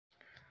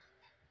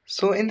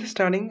So in the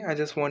starting, I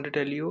just want to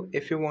tell you,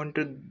 if you want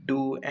to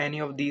do any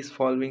of these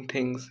following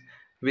things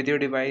with your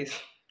device,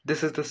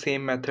 this is the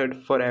same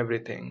method for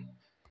everything.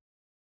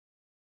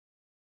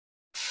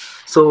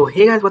 So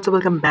hey guys, what's up,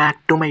 welcome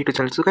back to my YouTube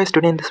channel. So guys,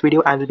 today in this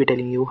video I will be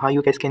telling you how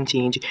you guys can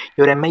change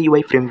your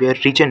MIUI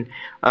firmware region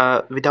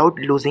without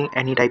losing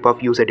any type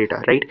of user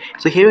data, right?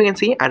 So here you can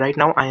see right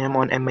now I am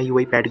on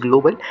MIUI pad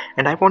global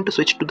and I want to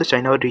switch to the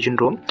China region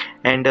ROM,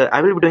 and I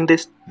will be doing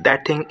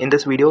that thing in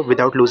this video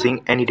without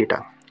losing any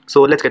data.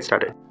 So let's get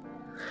started.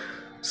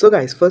 So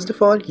guys, first of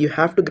all, you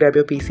have to grab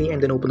your PC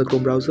and then open the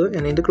Chrome browser,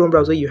 and in the Chrome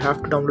browser you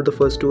have to download the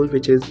first tool,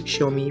 which is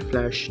Xiaomi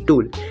Flash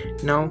tool.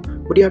 Now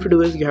what you have to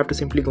do is you have to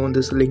simply go on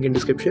this link in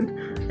description,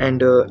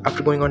 and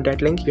after going on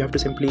that link you have to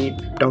simply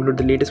download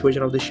the latest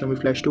version of the Xiaomi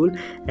Flash tool,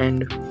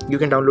 and you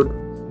can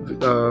download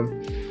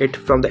it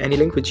from the any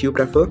link which you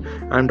prefer.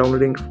 I'm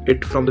downloading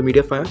it from the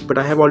media file, but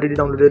I have already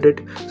downloaded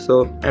it,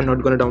 so I'm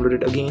not going to download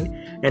it again.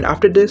 And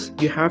after this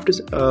you have to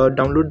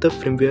download the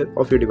firmware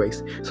of your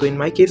device. So in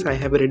my case I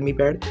have a Redmi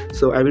pad,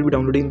 so I will be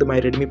downloading my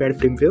Redmi pad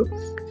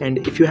firmware. And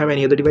if you have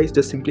any other device,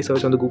 just simply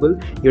search on the Google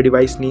your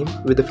device name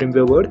with the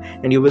firmware word,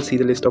 and you will see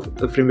the list of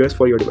firmwares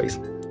for your device.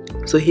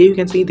 So here you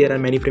can see there are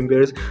many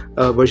firmwares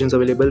versions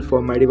available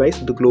for my device,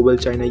 the global,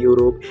 China,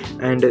 Europe,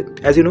 and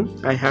as you know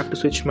I have to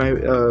switch my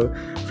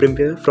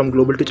firmware from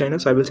global to China,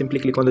 so I will simply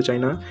click on the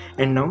China.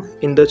 And now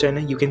in the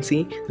China you can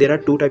see there are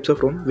two types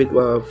of ROM, with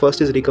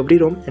first is recovery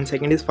ROM and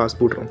second is fast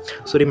boot ROM.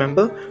 So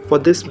remember, for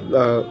this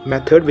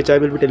method which I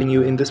will be telling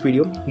you in this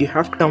video, you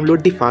have to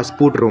download the fast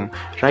boot ROM,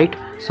 right?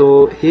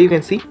 So here you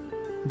can see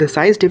the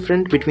size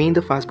difference between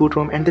the fast boot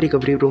ROM and the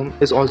recovery ROM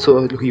is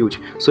also huge.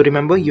 So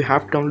remember, you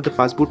have to download the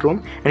fast boot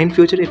ROM, and in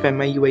future if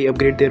MIUI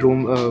upgrade their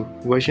ROM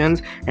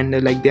versions,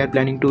 and like they are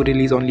planning to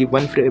release only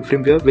one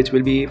firmware which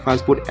will be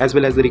fast boot as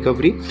well as the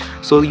recovery,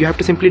 so you have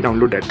to simply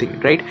download that thing,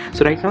 right?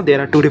 So right now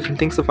there are two different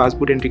things, the fast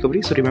boot and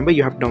recovery. So remember,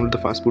 you have to download the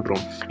fast boot ROM,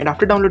 and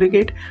after downloading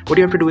it, what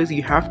you have to do is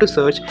you have to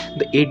search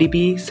the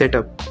ADB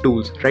setup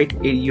tools, right?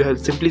 You have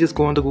simply just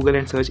go on the Google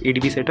and search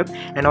ADB setup,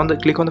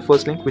 and click on the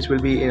first link which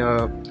will be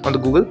on the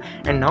Google.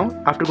 And now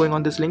after going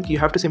on this link, you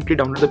have to simply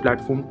download the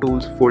platform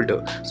tools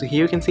folder. So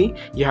here you can see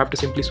you have to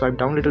simply swipe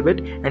down a little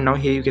bit, and now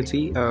here you can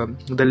see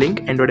the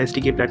link Android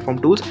SDK platform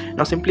tools.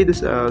 Now simply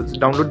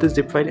download this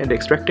zip file and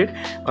extract it.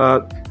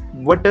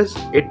 What does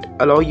it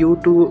allow you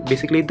to?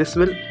 Basically this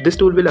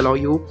tool will allow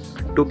you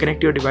to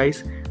connect your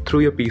device through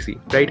your PC,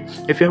 right?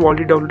 If you have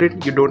already downloaded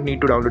it, you don't need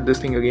to download this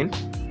thing again.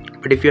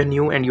 But if you are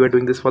new and you are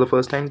doing this for the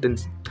first time, then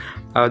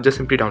just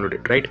simply download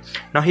it. Right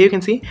now here you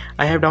can see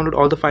I have downloaded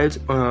all the files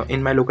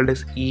in my local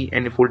disk E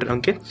and folder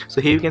Ankit. So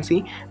here you can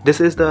see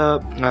this is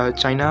the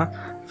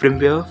China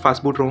firmware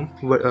fast boot ROM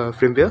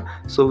firmware.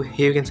 So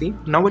here you can see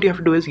now what you have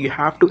to do is you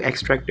have to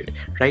extract it,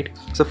 right?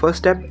 So first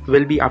step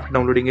will be, after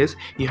downloading, is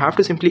you have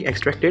to simply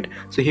extract it.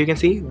 So here you can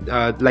see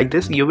like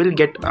this, you will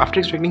get, after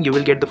extracting you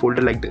will get the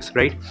folder like this,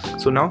 right?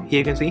 So now here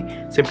you can see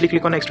simply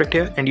click on extract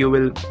here and you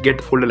will get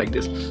the folder like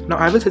this. Now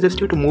I will suggest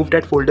you to move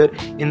that folder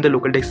in the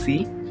local disk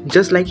C,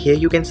 just like here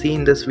you can see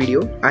in this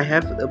video. I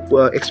have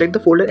extract the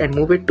folder and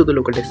move it to the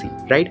local disk C,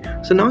 right?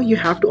 So now you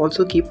have to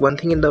also keep one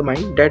thing in the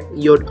mind, that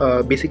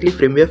your basically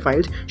firmware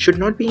files should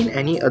not be in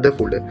any other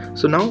folder.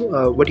 So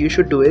now what you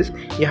should do is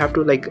you have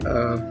to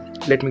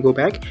let me go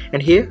back,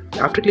 and here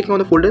after clicking on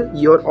the folder,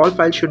 your all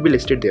files should be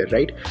listed there,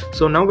 right?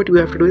 So now what you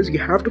have to do is you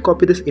have to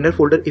copy this inner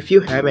folder. If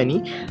you have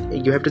any,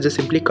 you have to just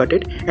simply cut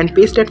it and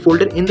paste that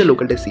folder in the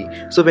local disk C.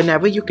 So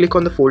whenever you click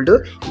on the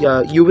folder,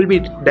 you will be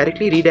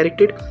directly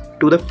redirected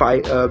to the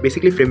file,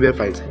 basically firmware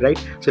files, right?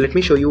 So let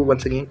me show you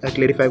once again,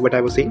 clarify what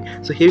I was saying.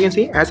 So here you can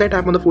see as I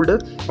tap on the folder,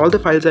 all the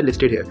files are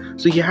listed here.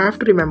 So you have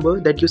to remember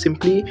that you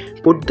simply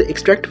put the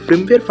extract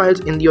firmware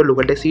files in your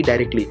local disk C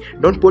directly.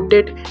 Don't put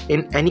it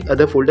in any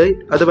other folder,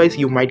 otherwise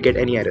you might get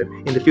any error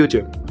in the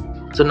future.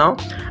 So now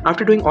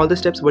after doing all the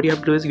steps, what you have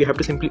to do is you have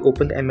to simply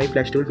open the MI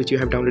Flash tool which you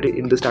have downloaded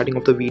in the starting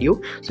of the video.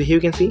 So here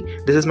you can see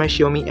this is my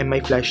Xiaomi MI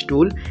Flash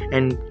tool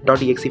and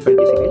 .exe file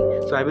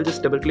basically. So I will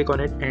just double click on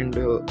it and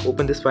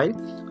open this file.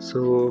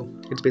 So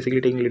it's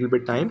basically taking a little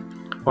bit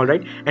time.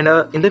 Alright, and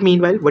in the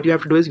meanwhile what you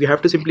have to do is you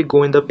have to simply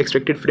go in the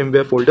extracted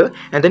firmware folder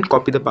and then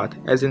copy the path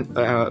as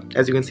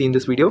you can see in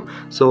this video.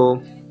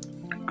 So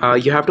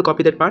you have to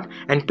copy that path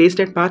and paste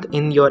that path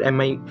in your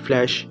mi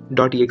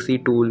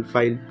flash.exe tool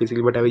file,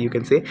 basically whatever you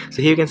can say.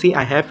 So here you can see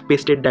I have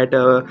pasted that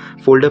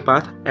folder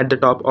path at the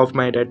top of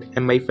my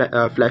mi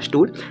flash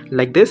tool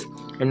like this.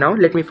 And now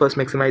let me first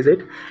maximize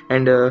it,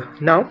 and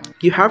now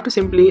you have to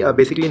simply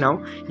basically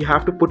now you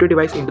have to put your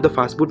device into the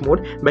fast boot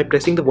mode by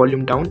pressing the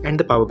volume down and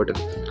the power button.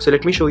 So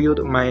let me show you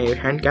my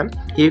hand cam.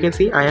 Here you can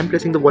see I am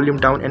pressing the volume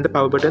down and the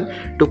power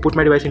button to put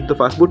my device into the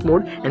fast boot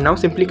mode, and now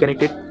simply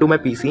connect it to my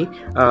PC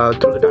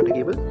through the data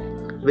cable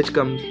which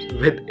comes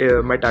with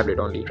my tablet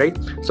only, right?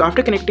 So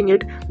after connecting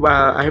it,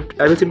 I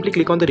will simply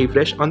click on the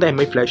refresh on the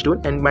MI Flash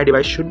tool, and my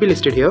device should be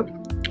listed here.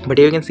 But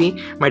here you can see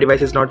my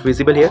device is not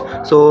visible here.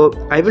 So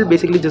I will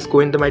basically just go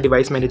into my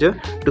device manager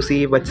to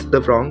see what's the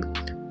wrong.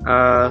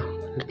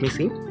 Let me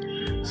see.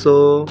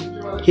 So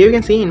here you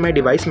can see in my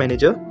device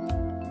manager,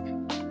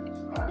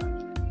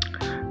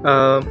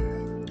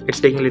 it's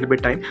taking a little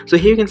bit time. So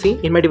here you can see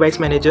in my device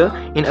manager,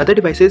 in other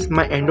devices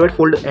my Android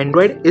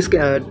is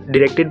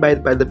directed by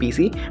the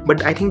PC,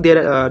 but I think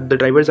the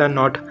drivers are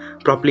not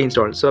properly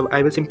installed. So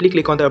I will simply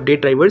click on the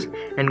update drivers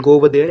and go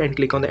over there and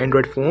click on the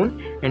Android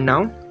phone, and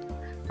now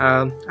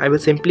I will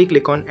simply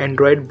click on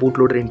Android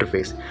bootloader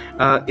interface.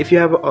 If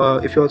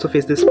you also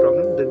face this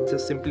problem, then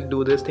just simply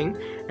do this thing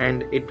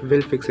and it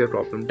will fix your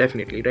problem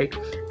definitely, right?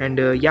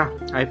 And yeah,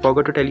 I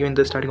forgot to tell you in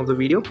the starting of the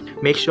video,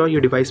 make sure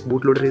your device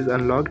bootloader is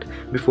unlocked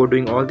before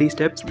doing all these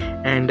steps,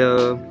 and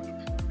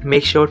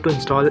make sure to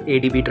install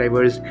ADB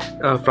drivers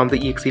from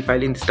the exe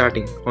file in the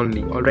starting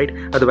only, alright?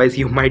 Otherwise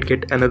you might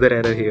get another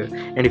error here.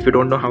 And if you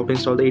don't know how to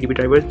install the ADB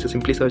drivers, just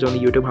simply search on the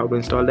YouTube how to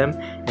install them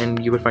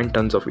and you will find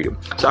tons of video.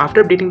 So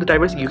after updating the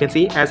drivers, you can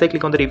see as I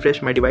click on the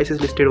refresh, my device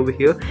is listed over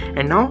here.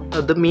 And now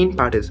the main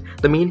part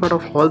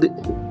of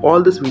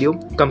all this video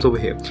comes over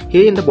here.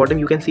 Here in the bottom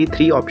you can see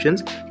three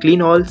options: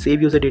 clean all,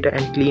 save user data,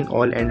 and clean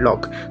all and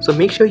lock. So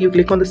make sure you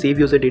click on the save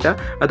user data,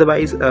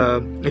 otherwise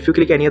if you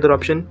click any other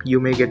option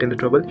you may get into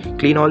trouble.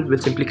 Clean all will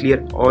simply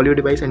clear all your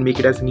device and make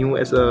it as new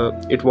as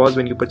it was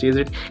when you purchased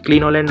it.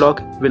 Clean all and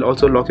lock will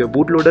also lock your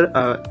bootloader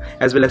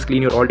as well as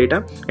clean your all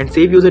data. And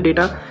save user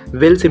data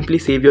will simply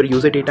save your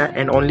user data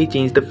and only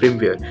change the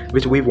firmware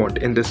which we want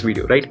in this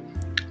video, right?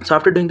 So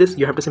after doing this,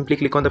 you have to simply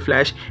click on the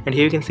flash, and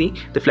here you can see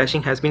the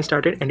flashing has been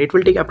started, and it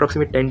will take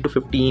approximately 10 to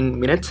 15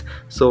 minutes.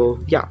 So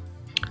yeah,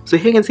 so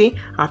here you can see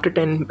after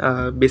 10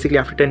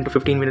 to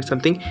 15 minutes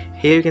something,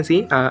 here you can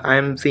see I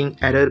am seeing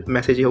error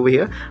message over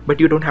here, but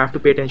you don't have to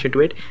pay attention to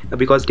it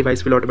because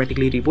device will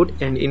automatically reboot.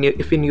 And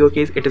if in your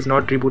case it is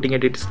not rebooting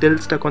and it's still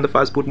stuck on the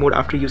fast boot mode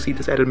after you see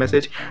this error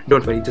message,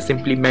 don't worry, just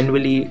simply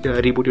manually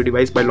reboot your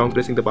device by long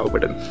pressing the power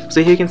button.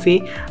 So here you can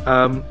see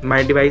on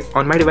my device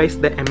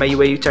the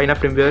MIUI China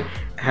firmware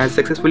has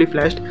successfully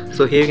flashed.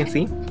 So here you can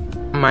see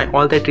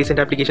all that recent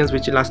applications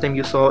which last time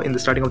you saw in the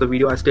starting of the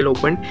video are still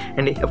open,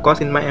 and of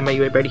course in my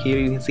MIUI pad here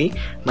you can see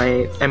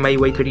my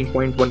MIUI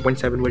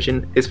 13.1.7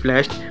 version is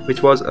flashed,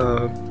 which was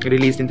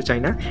released in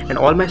China, and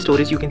all my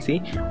storage, you can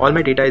see all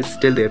my data is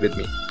still there with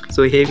me.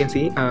 So here you can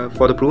see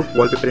for the proof,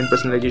 wallpaper and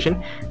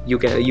personalization,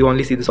 you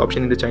only see this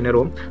option in the China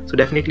ROM. So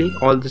definitely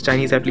all the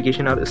Chinese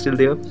applications are still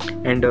there,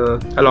 and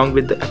along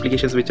with the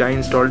applications which I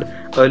installed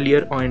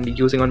earlier and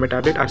using on my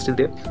tablet are still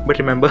there. But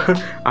remember,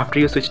 after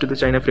you switch to the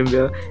China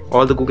firmware,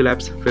 all the Google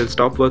apps will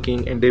stop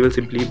working and they will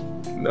simply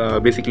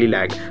basically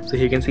lag. So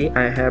here you can see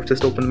I have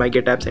just opened my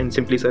Get apps and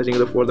simply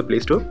searching for the Play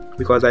Store,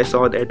 because I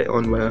saw that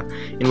on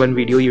in one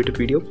YouTube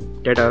video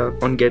that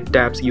on Get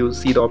apps you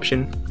see the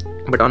option,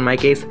 but on my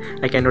case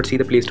I cannot see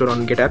the Play Store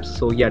on Get apps.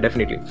 So yeah,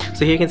 definitely.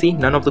 So here you can see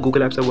none of the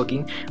Google apps are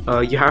working.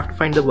 You have to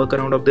find the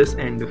workaround of this,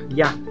 and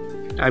yeah,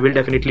 I will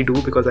definitely do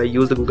because I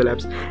use the Google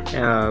apps.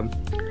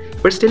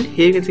 But still,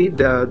 here you can see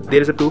there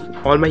is a proof.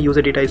 All my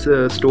user data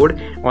is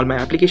stored, all my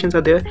applications are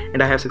there,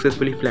 and I have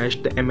successfully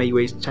flashed the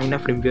MIUI China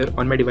firmware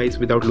on my device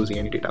without losing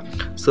any data.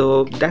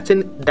 So that's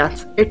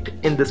it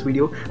in this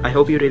video. I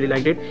hope you really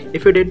liked it.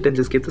 If you did, then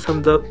just give a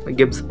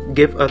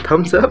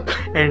thumbs up,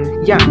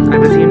 and yeah, I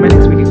will see you in my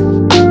next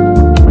video.